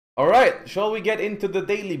Alright, shall we get into the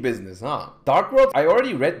daily business, huh? Dark World, I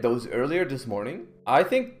already read those earlier this morning. I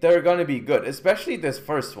think they're gonna be good, especially this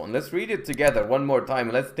first one. Let's read it together one more time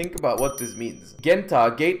and let's think about what this means.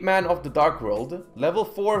 Genta, Gateman of the Dark World, level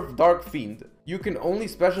 4 Dark Fiend. You can only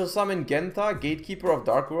special summon Genta, Gatekeeper of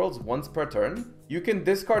Dark Worlds, once per turn. You can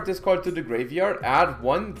discard this card to the graveyard, add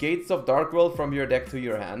 1 Gates of Dark World from your deck to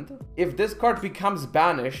your hand. If this card becomes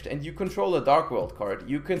banished and you control a Dark World card,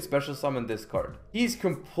 you can special summon this card. He's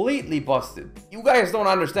completely busted. You guys don't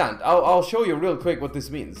understand. I'll show you real quick what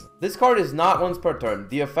this means. This card is not once per turn.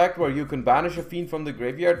 The effect where you can banish a fiend from the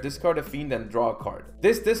graveyard, discard a fiend, and draw a card.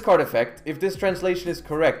 This discard effect, if this translation is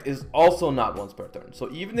correct, is also not once per turn.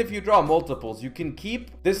 So even if you draw multiples, you can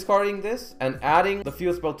keep discarding this and adding the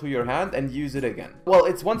field spell to your hand and use it again. Well,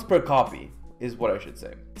 it's once per copy, is what I should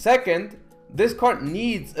say. Second, this card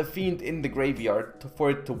needs a fiend in the graveyard for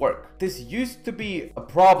it to work. This used to be a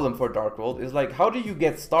problem for Dark World, is like, how do you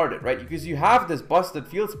get started, right? Because you have this busted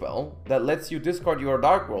field spell that lets you discard your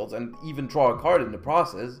Dark Worlds and even draw a card in the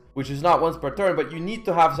process, which is not once per turn, but you need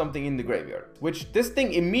to have something in the graveyard. Which this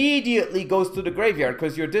thing immediately goes to the graveyard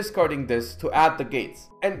because you're discarding this to add the gates.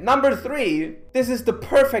 And number 3, this is the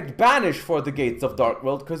perfect banish for the Gates of Dark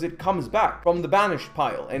World because it comes back from the banished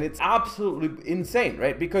pile. And it's absolutely insane,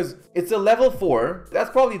 right? Because it's a level 4.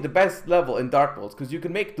 That's probably the best level in Dark Worlds because you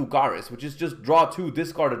can make Dugaris, which is just draw 2,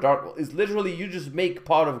 discard a Dark World. It's literally you just make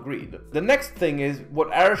Pot of Greed. The next thing is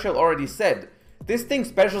what Arashel already said. This thing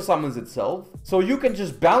special summons itself, so you can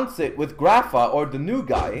just bounce it with Grapha or the new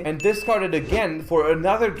guy and discard it again for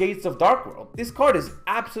another Gates of Dark World. This card is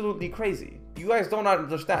absolutely crazy. You guys don't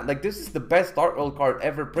understand. Like, this is the best Dark World card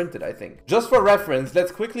ever printed, I think. Just for reference,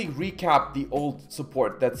 let's quickly recap the old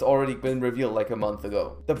support that's already been revealed like a month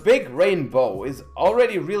ago. The Big Rainbow is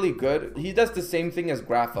already really good. He does the same thing as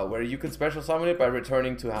Grapha, where you can special summon it by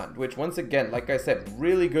returning to hand, which once again, like I said,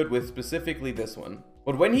 really good with specifically this one.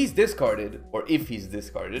 But when he's discarded, or if he's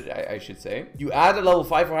discarded, I should say, you add a level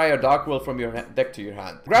 5 or higher Dark World from your deck to your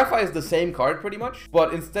hand. Grapha is the same card pretty much,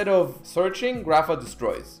 but instead of searching, Grapha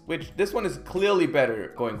destroys, which this one is clearly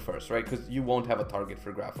better going first, right? Because you won't have a target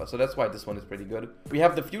for Grapha, so that's why this one is pretty good. We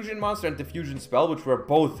have the Fusion Monster and the Fusion Spell, which were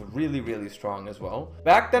both really, really strong as well.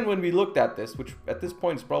 Back then when we looked at this, which at this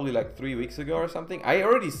point is probably like 3 weeks ago or something, I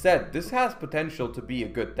already said this has potential to be a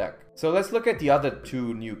good deck. So let's look at the other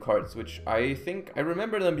 2 new cards, which I think I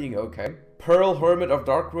remember them being okay. Pearl Hermit of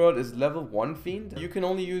Dark World is level 1 fiend. You can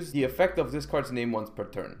only use the effect of this card's name once per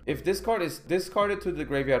turn. If this card is discarded to the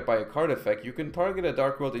graveyard by a card effect, you can target a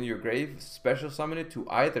Dark World in your grave, special summon it to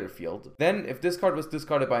either field. Then, if this card was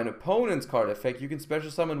discarded by an opponent's card effect, you can special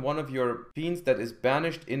summon one of your fiends that is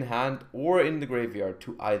banished in hand or in the graveyard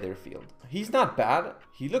to either field. He's not bad.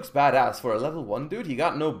 He looks badass for a level 1 dude. He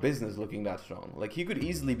got no business looking that strong. Like, he could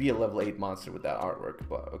easily be a level 8 monster with that artwork,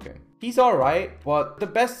 but okay. He's alright, but the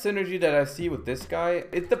best synergy that I see with this guy,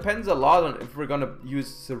 it depends a lot on if we're gonna use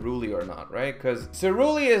Ceruli or not, right? Because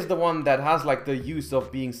Ceruli is the one that has like the use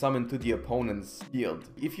of being summoned to the opponent's field.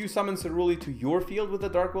 If you summon Ceruli to your field with the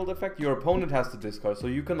Dark World effect, your opponent has to discard, so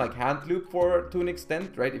you can like hand loop to an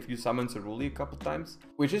extent, right? If you summon Ceruli a couple times,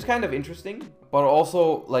 which is kind of interesting, but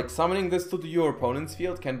also like summoning this to your opponent's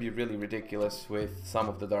field can be really ridiculous with some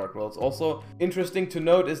of the Dark Worlds. Also interesting to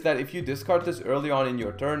note is that if you discard this early on in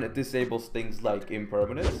your turn, it disables things like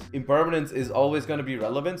Impermanence. Impermanence is always going to be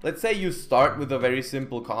relevant. Let's say you start with a very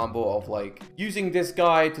simple combo of like using this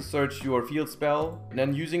guy to search your field spell, and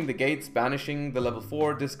then using the gates, banishing the level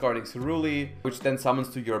 4, discarding Ceruli, which then summons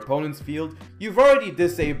to your opponent's field. You've already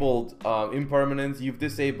disabled Impermanence, you've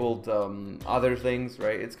disabled other things,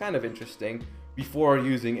 right? It's kind of interesting before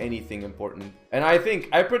using anything important. And I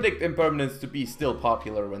predict Impermanence to be still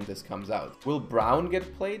popular when this comes out. Will Brown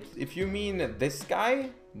get played? If you mean this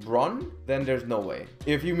guy, Bron, then there's no way.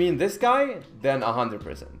 If you mean this guy, then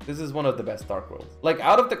 100%. This is one of the best Dark Worlds. Like,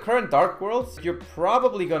 out of the current Dark Worlds, you're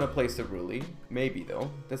probably gonna play Ceruli. Maybe, though.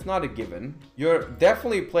 That's not a given. You're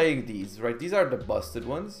definitely playing these, right? These are the busted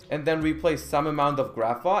ones. And then we play some amount of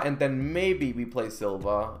Grapha, and then maybe we play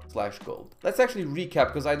Silva/Gold. Let's actually recap,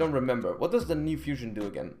 because I don't remember. What does the new fusion do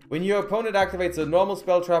again? When your opponent activates a normal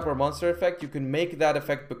spell, trap, or monster effect, you can make that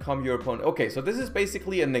effect become your opponent. Okay, so this is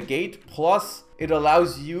basically a negate plus it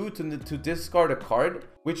allows you to discard a card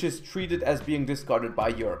which is treated as being discarded by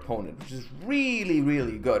your opponent, which is really,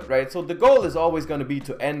 really good, right? So the goal is always going to be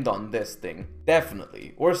to end on this thing,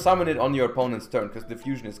 definitely, or summon it on your opponent's turn, because the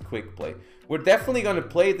fusion is quick play. We're definitely going to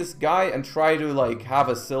play this guy and try to like have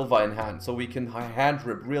a Silva in hand so we can hand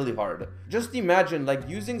rip really hard. Just imagine like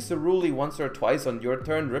using Ceruli once or twice on your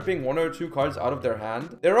turn, ripping 1 or 2 cards out of their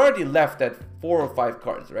hand. They're already left at 4 or 5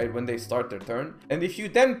 cards, right, when they start their turn. And if you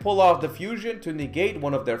then pull off the fusion to to negate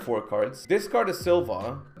one of their 4 cards, discard a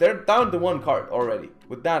Silva, they're down to 1 card already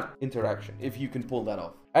with that interaction, if you can pull that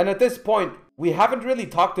off. And at this point, we haven't really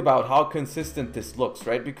talked about how consistent this looks,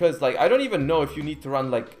 right? Because, like, I don't even know if you need to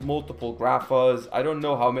run, like, multiple Graphas. I don't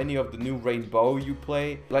know how many of the new Rainbow you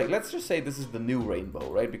play. Like, let's just say this is the new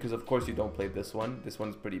Rainbow, right? Because, of course, you don't play this one. This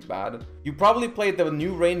one's pretty bad. You probably played the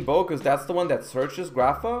new Rainbow because that's the one that searches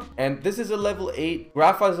Grapha. And this is a level 8.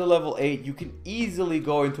 Grapha is a level 8. You can easily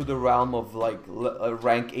go into the realm of, like,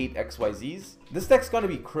 rank 8 XYZs. This deck's gonna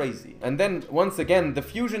be crazy. And then, once again, the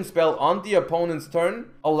fusion spell on the opponent's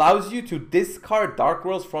turn allows you to discard Dark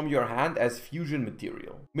Worlds from your hand as fusion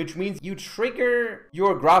material. Which means you trigger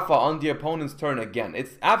your Grapha on the opponent's turn again.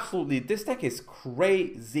 It's absolutely, this deck is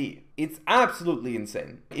crazy. It's absolutely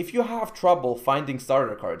insane. If you have trouble finding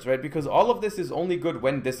starter cards, right? Because all of this is only good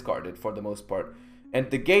when discarded for the most part. And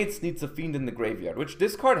the Gates needs a Fiend in the graveyard, which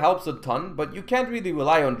this card helps a ton, but you can't really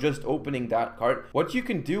rely on just opening that card. What you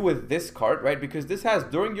can do with this card, right, because this has,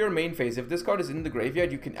 during your main phase, if this card is in the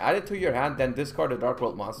graveyard, you can add it to your hand, then discard a Dark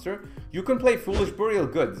World monster. You can play Foolish Burial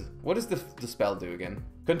Goods. What does the spell do again?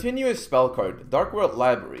 Continuous spell card, Dark World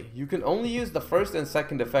Library. You can only use the first and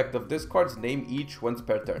second effect of this card's name each once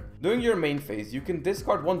per turn. During your main phase, you can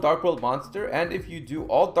discard 1 Dark World monster, and if you do,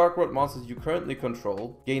 all Dark World monsters you currently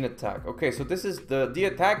control gain attack. Okay, so this is the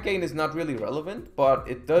attack gain is not really relevant, but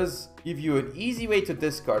it does give you an easy way to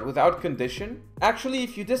discard without condition. Actually,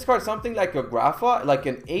 if you discard something like a Grapha, like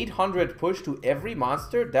an 800 push to every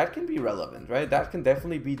monster, that can be relevant, right? That can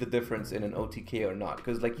definitely be the difference in an OTK or not,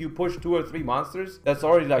 because like you push 2 or 3 monsters, that's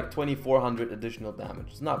already like 2400 additional damage.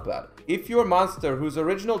 It's not bad. If your monster, whose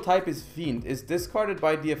original type is Fiend, is discarded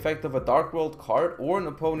by the effect of a Dark World card or an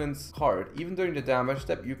opponent's card, even during the damage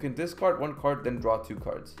step, you can discard 1 card, then draw 2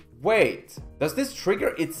 cards. Wait, does this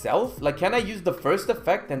trigger itself? Like, can I use the first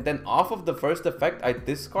effect and then off of the first effect, I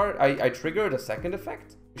trigger the second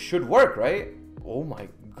effect? It should work, right? Oh my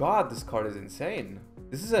god, this card is insane.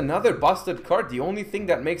 This is another busted card. The only thing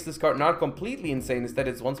that makes this card not completely insane is that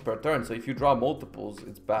it's once per turn. So if you draw multiples,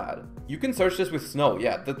 it's bad. You can search this with Snow.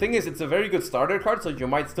 Yeah, the thing is, it's a very good starter card, so you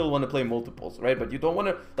might still want to play multiples, right? But you don't want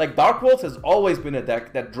to... Like, Dark Worlds has always been a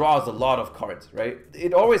deck that draws a lot of cards, right?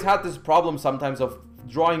 It always had this problem sometimes of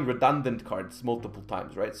drawing redundant cards multiple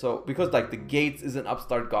times, right? So because like the Gates is an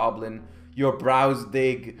upstart goblin, your Browse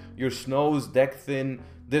Dig, your Snow's deck thin,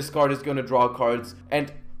 this card is going to draw cards.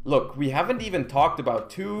 And look, we haven't even talked about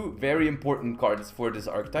 2 very important cards for this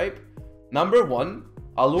archetype. Number 1,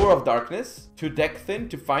 Allure of Darkness, to deck thin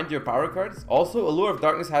to find your power cards. Also, Allure of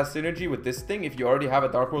Darkness has synergy with this thing if you already have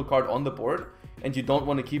a Dark World card on the board and you don't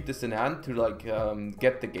want to keep this in hand to like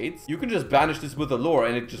get the Gates. You can just banish this with Allure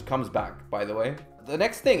and it just comes back, by the way. The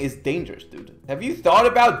next thing is Dangers, dude. Have you thought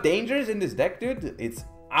about Dangers in this deck, dude? It's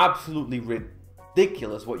absolutely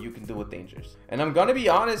ridiculous what you can do with Dangers. And I'm gonna be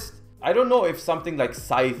honest, I don't know if something like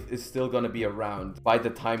Scythe is still gonna be around by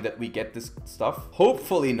the time that we get this stuff.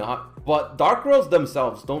 Hopefully not. But Dark Worlds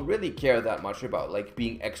themselves don't really care that much about like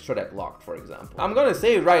being extra deck locked, for example. I'm gonna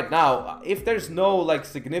say right now, if there's no like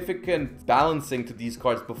significant balancing to these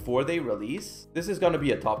cards before they release, this is gonna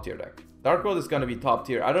be a top tier deck. Dark World is gonna be top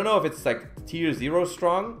tier. I don't know if it's like tier 0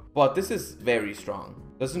 strong, but this is very strong.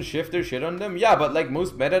 Doesn't Shifter shit on them? Yeah, but like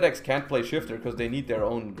most meta decks can't play Shifter because they need their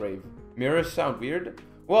own grave. Mirrors sound weird?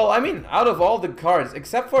 Well, I mean, out of all the cards,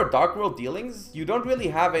 except for Dark World Dealings, you don't really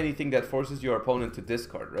have anything that forces your opponent to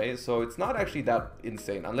discard, right? So it's not actually that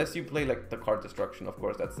insane, unless you play like the Card Destruction, of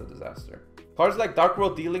course, that's a disaster. Cards like Dark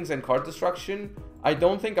World Dealings and Card Destruction, I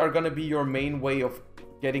don't think are gonna be your main way of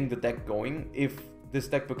getting the deck going. If this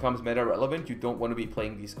deck becomes meta relevant, you don't want to be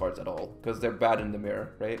playing these cards at all, because they're bad in the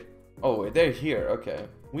mirror, right? Oh, they're here, okay.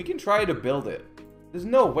 We can try to build it. There's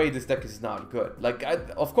no way this deck is not good. Like,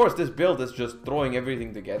 of course, this build is just throwing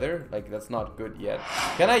everything together. Like, that's not good yet.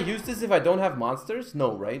 Can I use this if I don't have monsters?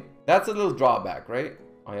 No, right? That's a little drawback, right?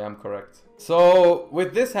 I am correct. So,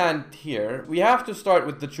 with this hand here, we have to start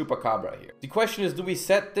with the Chupacabra here. The question is, do we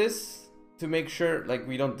set this to make sure, like,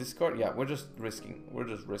 we don't discard? Yeah, we're just risking. We're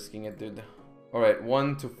just risking it, dude. Alright,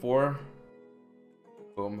 1 to 4.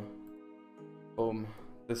 Boom. Boom.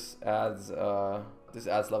 This adds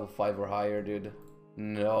level 5 or higher, dude.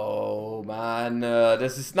 No, man.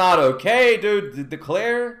 This is not okay, dude.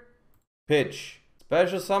 Declare. Pitch.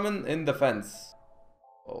 Special summon in defense.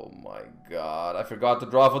 Oh my god. I forgot to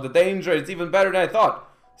draw for the danger. It's even better than I thought.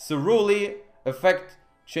 Ceruli. Effect.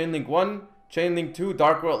 Chainlink 1. Chainlink 2.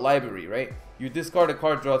 Dark World Library, right? You discard a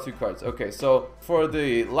card, draw 2 cards. Okay, so for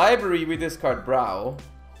the library, we discard Brow.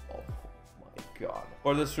 Oh my god.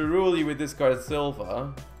 For the Ceruli, we discard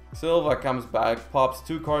Silva. Silva comes back, pops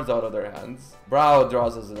 2 cards out of their hands. Brow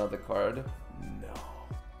draws us another card. No.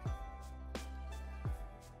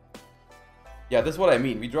 Yeah, this is what I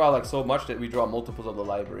mean. We draw like so much that we draw multiples of the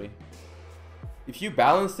library. If you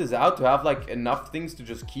balance this out to have like enough things to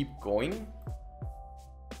just keep going,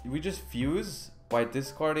 we just fuse by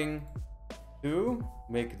discarding 2,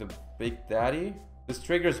 make the Big Daddy. This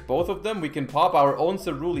triggers both of them. We can pop our own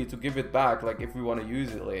Ceruli to give it back, like if we want to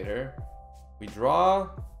use it later. We draw.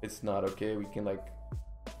 It's not okay. We can like...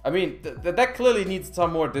 I mean, the deck clearly needs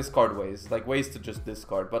some more discard ways, like ways to just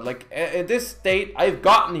discard. But like in this state I've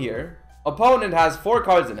gotten here, opponent has 4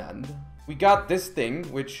 cards in hand. We got this thing,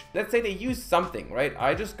 which, let's say they use something, right?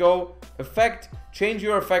 I just go, effect, change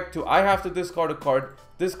your effect to I have to discard a card,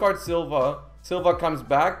 discard Silva, Silva comes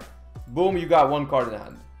back, boom, you got 1 card in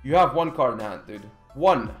hand. You have 1 card in hand, dude.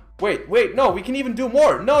 1. Wait, no, we can even do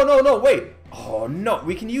more. No, wait. Oh, no,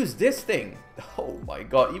 we can use this thing. Oh my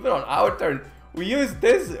god, even on our turn, we use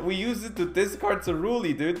this, we use it to discard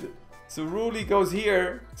Ceruli, dude. Ceruli goes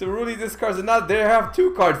here. Ceruli discards and now they have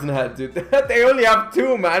 2 cards in hand, dude. They only have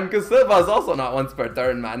 2, man, because Silva is also not once per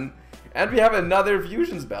turn, man. And we have another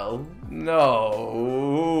fusion spell.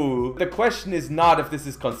 No. The question is not if this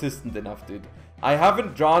is consistent enough, dude. I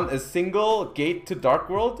haven't drawn a single gate to Dark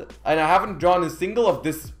World, and I haven't drawn a single of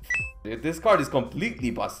this. Dude, this card is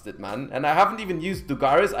completely busted, man. And I haven't even used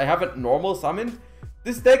Dugaris. I haven't normal summoned.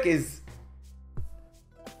 This deck is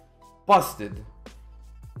busted.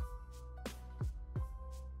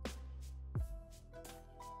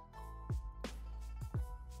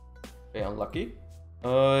 Okay, unlucky.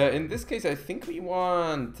 In this case, I think we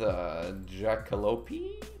want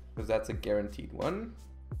Jackalope, because that's a guaranteed one.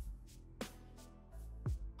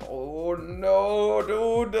 Oh no,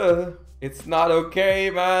 dude. It's not okay,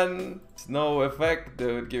 man. It's no effect,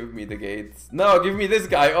 dude. Give me the gates. No, give me this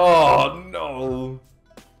guy. Oh no.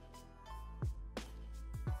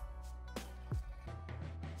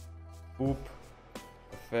 Boop.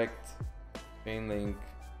 Effect. Chain link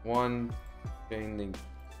 1. Chain link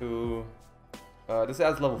 2. This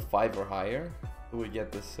adds level 5 or higher. So we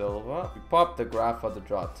get the Silva. We pop the Grapha to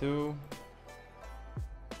draw 2.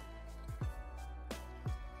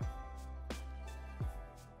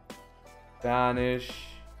 Banish.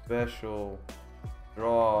 Special.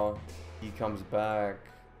 Draw. He comes back.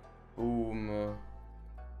 Boom.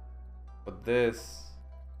 But this.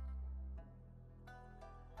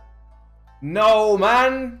 No,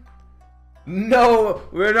 man! No!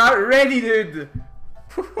 We're not ready, dude!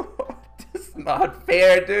 This is not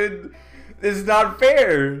fair, dude. This is not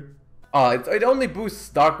fair. It only boosts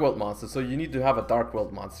Dark World monsters, so you need to have a Dark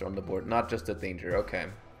World monster on the board, not just a danger. Okay.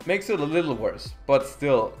 Makes it a little worse, but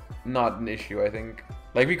still not an issue, I think.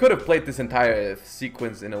 Like, we could have played this entire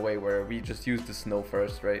sequence in a way where we just used the snow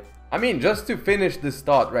first, right? I mean, just to finish this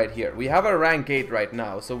thought right here, we have a rank 8 right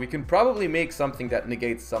now, so we can probably make something that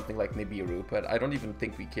negates something like Nibiru, but I don't even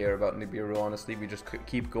think we care about Nibiru, honestly. We just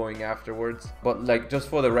keep going afterwards. But, like, just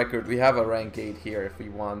for the record, we have a rank 8 here if we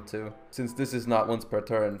want to. Since this is not once per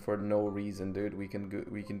turn for no reason, dude, we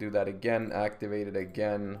can do that again, activate it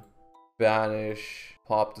again, banish,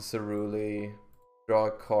 pop the Ceruli, draw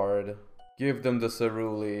a card, give them the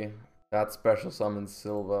Ceruli. That special summons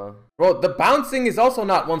Silva. Bro, the bouncing is also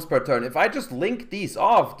not once per turn. If I just link these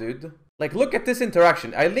off, dude. Like, look at this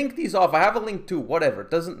interaction. I link these off. I have a link too. Whatever.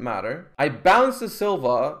 Doesn't matter. I bounce the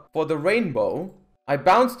Silva for the rainbow. I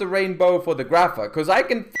bounce the rainbow for the Grapha. Because I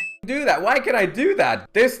can do that. Why can I do that?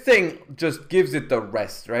 This thing just gives it the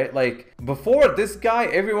rest, right? Like, before this guy,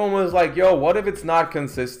 everyone was like, yo, what if it's not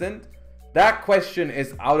consistent? That question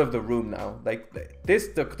is out of the room now. Like,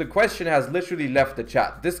 the question has literally left the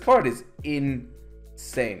chat. This card is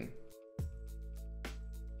insane.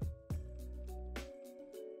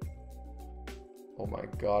 Oh my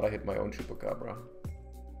god, I hit my own Chupacabra.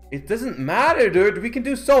 It doesn't matter, dude. We can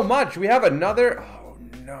do so much. We have another... Oh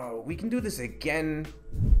no, we can do this again.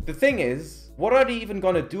 The thing is, what are they even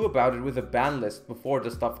gonna do about it with a ban list before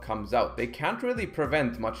the stuff comes out? They can't really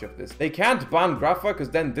prevent much of this. They can't ban Grapha because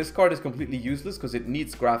then this card is completely useless because it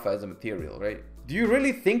needs Grapha as a material, right? Do you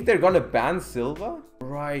really think they're gonna ban Silva?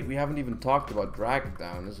 Right, we haven't even talked about Drag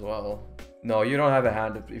Down as well. No, you don't have a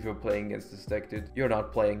hand if you're playing against this deck, dude. You're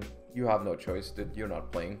not playing. You have no choice, dude. You're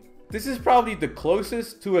not playing. This is probably the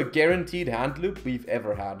closest to a guaranteed hand loop we've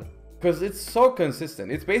ever had. Because it's so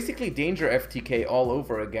consistent. It's basically Danger FTK all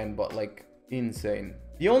over again, but like insane.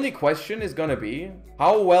 The only question is gonna be,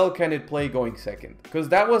 how well can it play going second? Because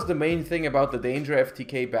that was the main thing about the Danger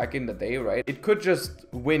FTK back in the day, right? It could just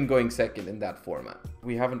win going second in that format.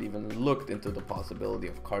 We haven't even looked into the possibility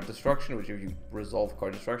of card destruction, which if you resolve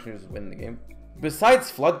card destruction, you just win the game. Besides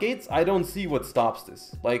Floodgates, I don't see what stops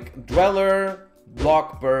this. Like, Dweller,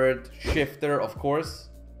 Blockbird, Shifter, of course.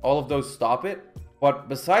 All of those stop it. But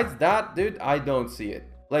besides that, dude, I don't see it.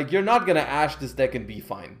 Like, you're not gonna Ash this deck and be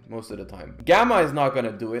fine most of the time. Gamma is not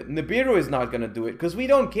gonna do it. Nibiru is not gonna do it because we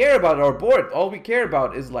don't care about our board. All we care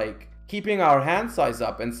about is like keeping our hand size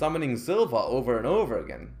up and summoning Silva over and over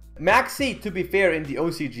again. Maxi, to be fair, in the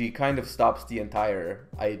OCG kind of stops the entire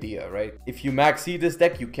idea, right? If you Maxi this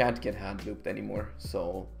deck, you can't get hand looped anymore.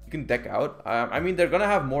 So you can deck out. I mean, they're gonna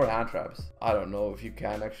have more hand traps. I don't know if you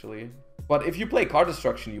can actually. But if you play card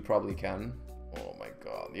destruction, you probably can. Oh my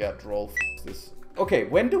god. Yeah, Droll f***s this. Okay,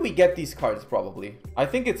 when do we get these cards probably? I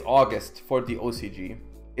think it's August for the OCG.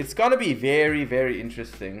 It's gonna be very, very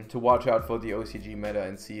interesting to watch out for the OCG meta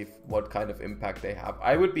and see what kind of impact they have.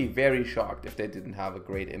 I would be very shocked if they didn't have a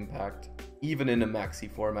great impact, even in a Maxi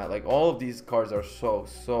format. Like, all of these cards are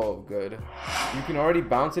so good. You can already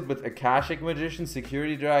bounce it with Akashic Magician,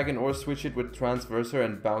 Security Dragon, or switch it with Transverser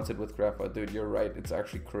and bounce it with Grapha. Dude, you're right. It's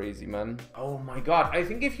actually crazy, man. Oh my god. I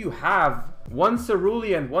think if you have one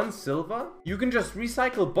Ceruli and one Silva, you can just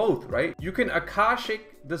recycle both, right? You can Akashic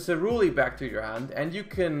the Ceruli back to your hand, and you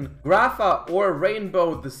can Grapha or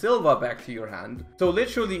Rainbow the Silva back to your hand. So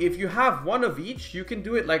literally, if you have one of each, you can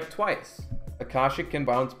do it like twice. Akashic can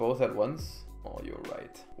bounce both at once. Oh, you're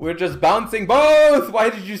right. We're just bouncing both!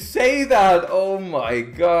 Why did you say that? Oh my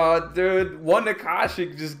god, dude. One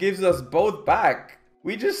Akashic just gives us both back.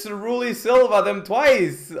 We just Ceruli Silva them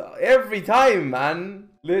twice. Every time, man.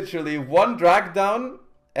 Literally, one drag down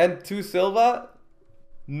and two Silva.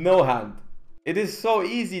 No hand. It is so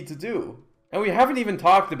easy to do. And we haven't even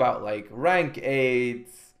talked about like rank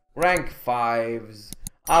 8s, rank 5s,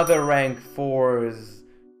 other rank 4s,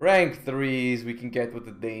 rank 3s we can get with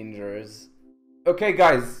the dangers. Okay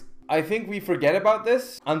guys, I think we forget about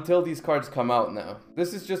this until these cards come out now.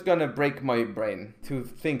 This is just gonna break my brain to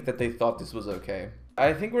think that they thought this was okay.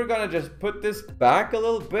 I think we're gonna just put this back a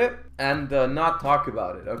little bit and not talk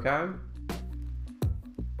about it, okay?